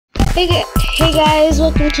Hey guys,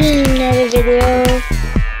 welcome to another video.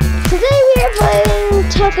 Today we are playing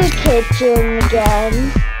Toca Kitchen again.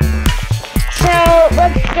 So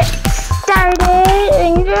let's get started,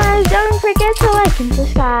 and guys, don't forget to like and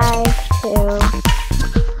subscribe to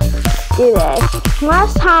do this.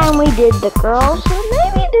 Last time we did the girls, so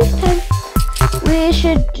maybe this time we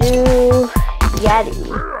should do Yeti.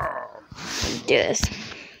 Let's do this.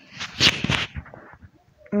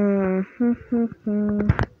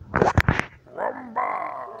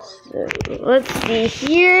 So let's see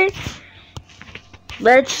here.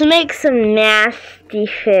 Let's make some nasty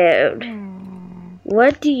food.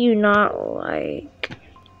 What do you not like?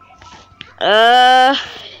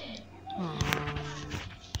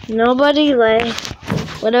 Nobody likes.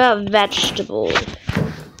 What about vegetables?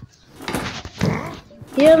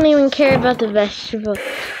 You don't even care about the vegetables.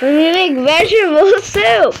 Let me make vegetable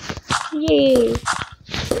soup. Yay.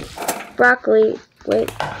 Broccoli.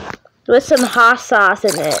 Wait. With some hot sauce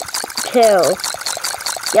in it, too.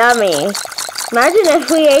 Yummy. Imagine if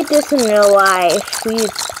we ate this in real life.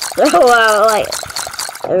 We'd throw out, like,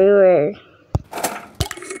 everywhere.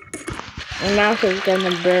 My mouth is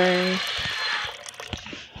gonna burn.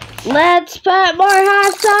 Let's put more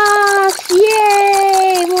hot sauce!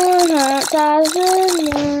 Yay! More hot sauce in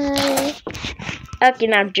there. Okay,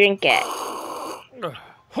 now drink it.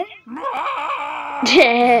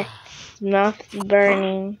 Mouth's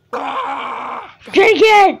burning. Drink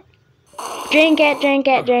it! Drink it, drink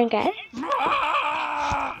it, drink it.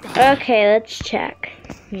 Okay, let's check.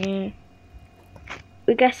 We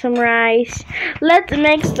got some rice. Let's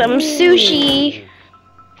make some sushi.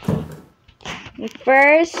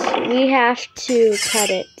 First, we have to cut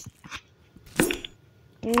it.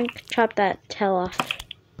 Chop that tail off.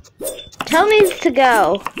 Tail needs to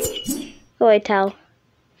go. Go away, tail.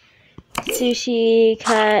 Sushi,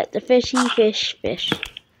 cut the fishy fish.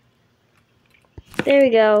 There we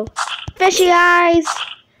go. Fishy eyes!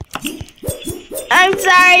 I'm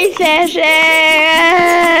sorry, fishy!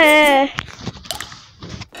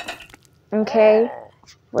 Okay.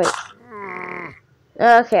 Wait.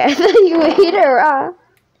 Okay, I thought you would eat it raw.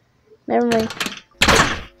 Never mind.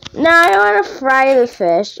 No, I don't want to fry the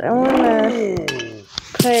fish. I want to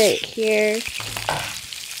put it here.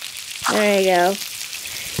 There you go.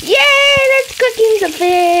 Yay! Let's cooking some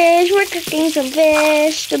fish. We're cooking some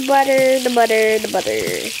fish. The butter.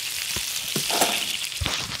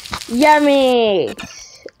 Yummy!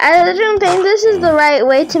 I don't think this is the right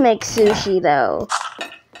way to make sushi, though.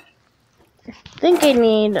 I think I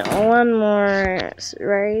need one more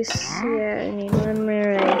rice. Yeah, I need one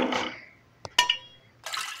more rice.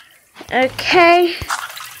 Okay.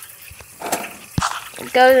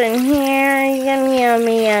 It goes in here. Yummy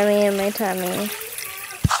in my tummy.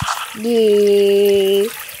 Yeah.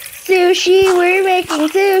 Sushi, we're making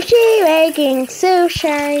sushi,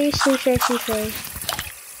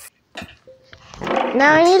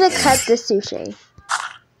 Now I need to cut the sushi.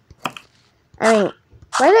 I mean,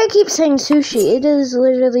 why do I keep saying sushi? It is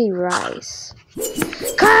literally rice.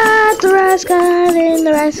 Cut the rice, cut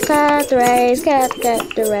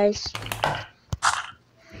the rice.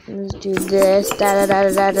 Let's do this.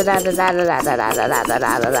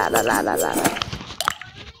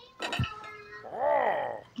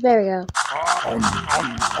 There we go.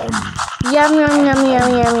 Yum.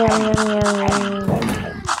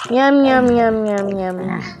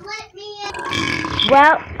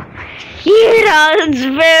 Well, it's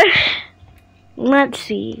very... Let's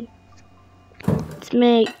see. Let's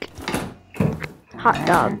make hot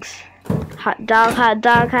dogs. Hot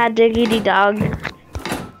diggity dog.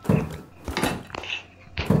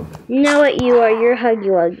 You know what you are? You're Huggy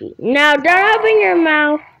Wuggy. Now, don't open your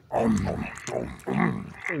mouth.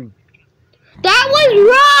 That was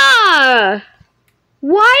raw!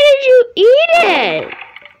 Why did you eat it?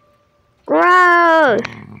 Gross!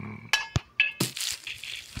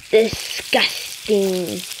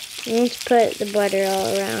 Disgusting. Let's put the butter all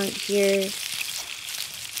around here.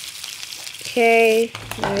 Okay,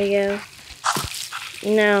 there we go.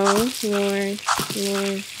 No, more.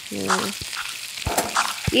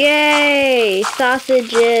 Yay!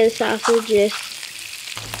 Sausages.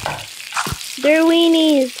 They're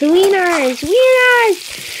wieners!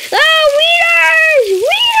 Oh,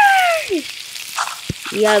 wieners!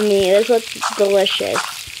 Yummy, this looks delicious.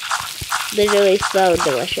 Literally so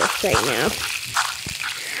delicious right now.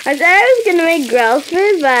 I thought I was gonna make grilled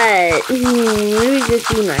food, but maybe just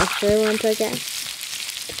be nicer once I guess.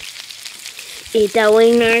 Eat the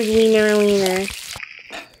wieners,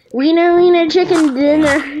 wiener, chicken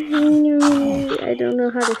dinner. I don't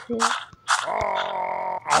know how to say it.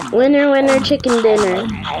 Winner, chicken dinner.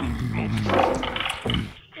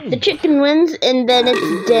 The chicken wins, and then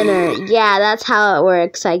it's dinner. Yeah, that's how it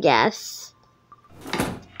works, I guess.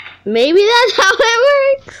 Maybe that's how it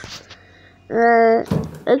works.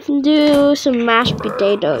 Let's do some mashed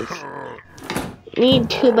potatoes. Need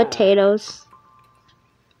 2 potatoes.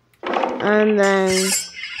 And then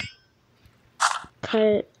cut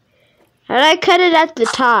it. How did I cut it at the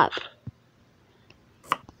top?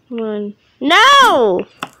 Come on. No!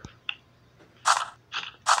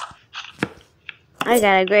 I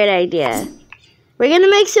got a great idea. We're gonna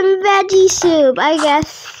make some veggie soup, I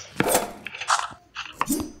guess.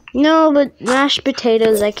 No, but mashed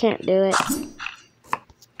potatoes, I can't do it.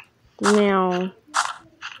 No.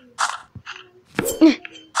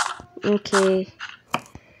 Okay.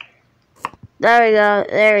 There we go.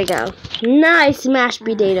 There we go. Nice mashed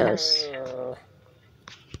potatoes.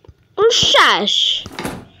 Oh, shush.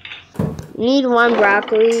 Need 1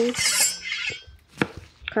 broccoli.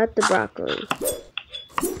 Cut the broccoli.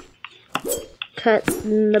 Cut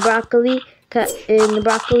in the broccoli. Cut in the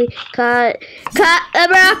broccoli. Cut the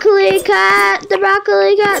broccoli. Cut the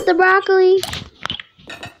broccoli. Cut the broccoli.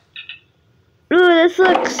 Ooh, this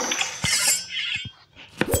looks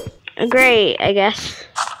great, I guess.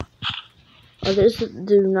 Oh, this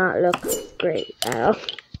do not look great at all.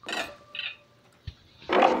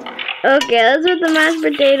 Okay, let's put the mashed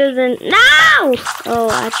potatoes in. No! Oh,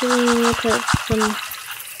 actually, we need to put some.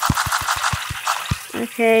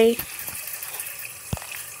 Okay.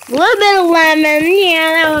 A little bit of lemon. Yeah,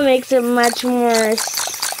 that one makes it much more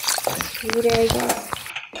sweeter, I guess.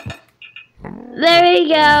 There we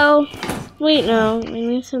go. Wait, no. We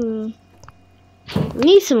need some. We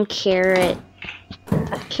need some carrot.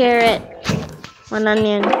 Carrot. 1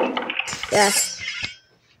 onion. Yes.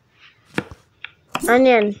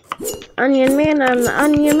 Onion. Onion man, I'm the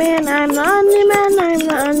onion man, I'm the onion man, I'm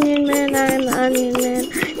the onion man, I'm the onion man,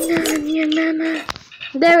 I'm the onion man.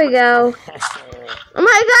 There we go. Oh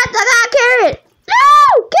my god, I got carrot! No!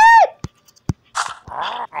 Carrot!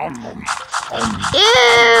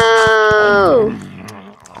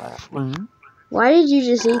 Ew! Why did you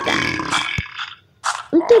just eat that?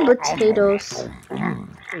 Eat the potatoes.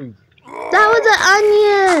 That was an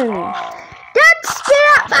onion! That spit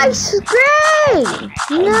out my screen!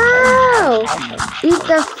 No! Eat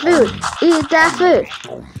the food. Eat that food.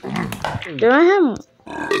 Do I have...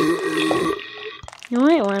 No,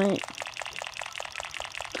 I want it.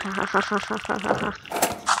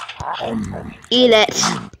 Eat it.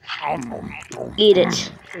 Eat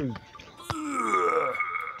it.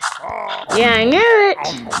 Yeah, I knew it.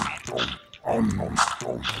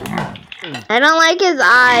 I don't like his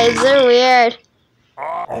eyes. They're weird.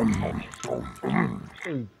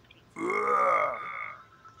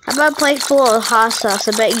 How about a plate full of hot sauce?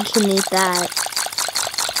 I bet you can eat that.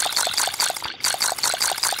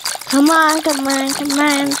 Come on, come on, come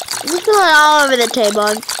on. Just throw it all over the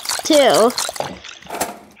table, too.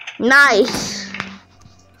 Nice.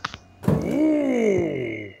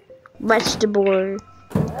 Vegetable.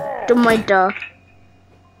 Tomato.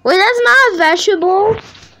 Wait, that's not a vegetable.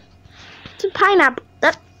 It's a pineapple.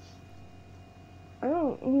 I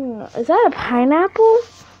don't know. Is that a pineapple?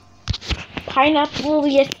 Pineapple,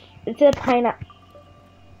 yes. It's a pineapple.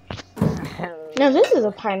 No, this is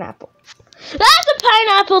a pineapple. That's a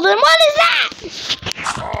pineapple, then what is that?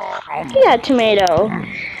 Yeah, tomato.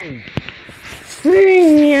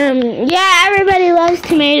 Yeah, everybody loves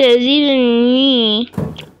tomatoes, even me.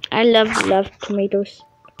 I love tomatoes.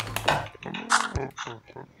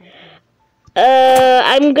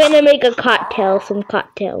 I'm gonna make a cocktail, some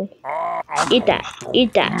cocktail. Eat that,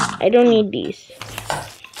 eat that. I don't need these.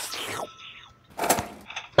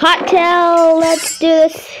 Cocktail, let's do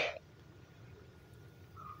this.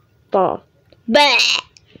 Ball. Bah!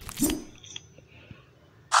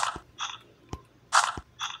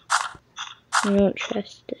 I don't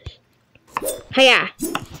trust this. Hiya!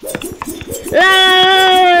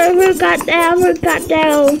 We got down, we got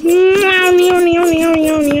down.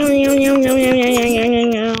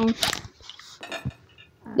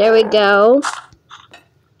 There we go.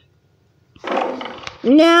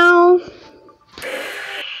 Now,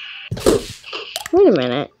 wait a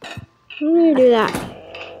minute. I'm gonna do that.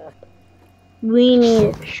 We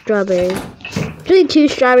need strawberries. Actually, 2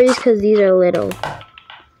 strawberries because these are little.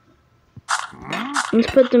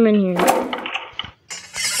 Let's put them in here.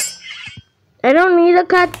 I don't need to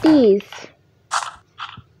cut these.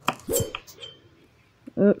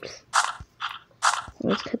 Oops.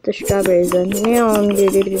 Let's cut the strawberries then.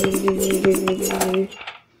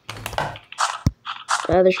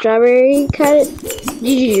 The strawberry, cut it.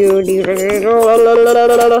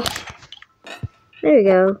 There we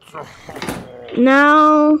go.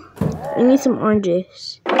 Now, We need some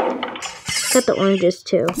oranges. Got the oranges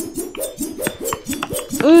too.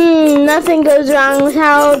 Nothing goes wrong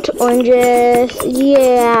without oranges.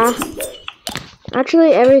 Yeah.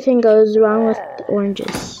 Actually, everything goes wrong with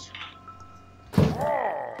oranges.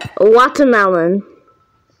 Watermelon.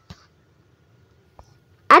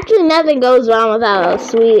 Actually, nothing goes wrong without a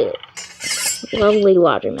sweet, lovely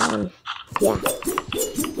watermelon. Yeah.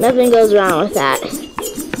 Nothing goes wrong with that.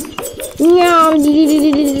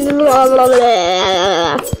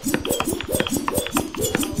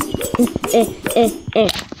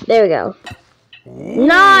 There we go.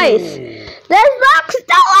 Nice! This looks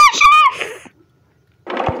delicious!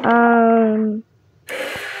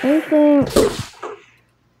 Anything?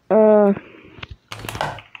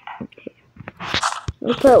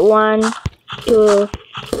 We put 1, 2,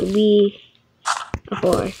 3,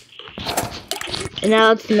 4. And now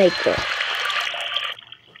let's make it.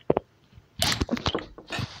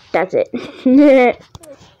 That's it.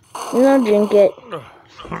 Now drink it.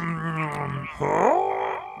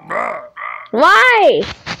 Why?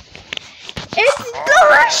 It's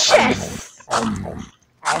delicious!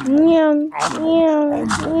 Yum, yum, yum,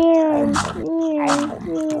 yum.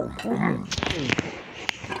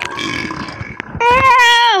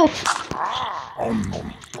 Ow!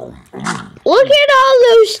 Look at all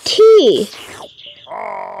those teeth.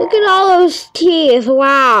 Look at all those teeth.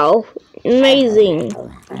 Wow. Amazing.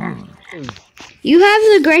 You have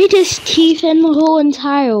the greatest teeth in the whole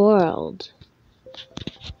entire world.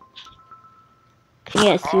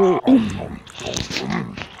 Yes, you...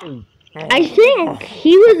 I think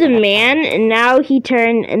he was a man and now he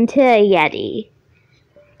turned into a Yeti.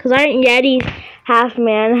 Because aren't Yetis half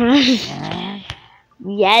man, half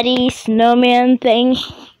Yeti snowman thing?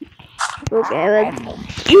 Okay, let's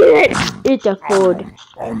eat it. Eat the food.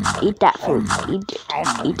 Eat that food. Eat it.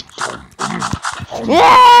 Eat it.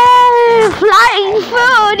 Yay! Flying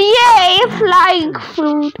food! Yay! Flying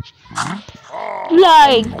food.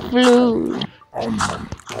 Flying food.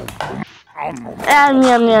 Yum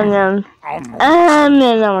yum yum. Yum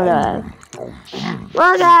yum yum.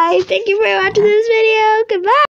 Well guys, thank you for watching this video. Goodbye.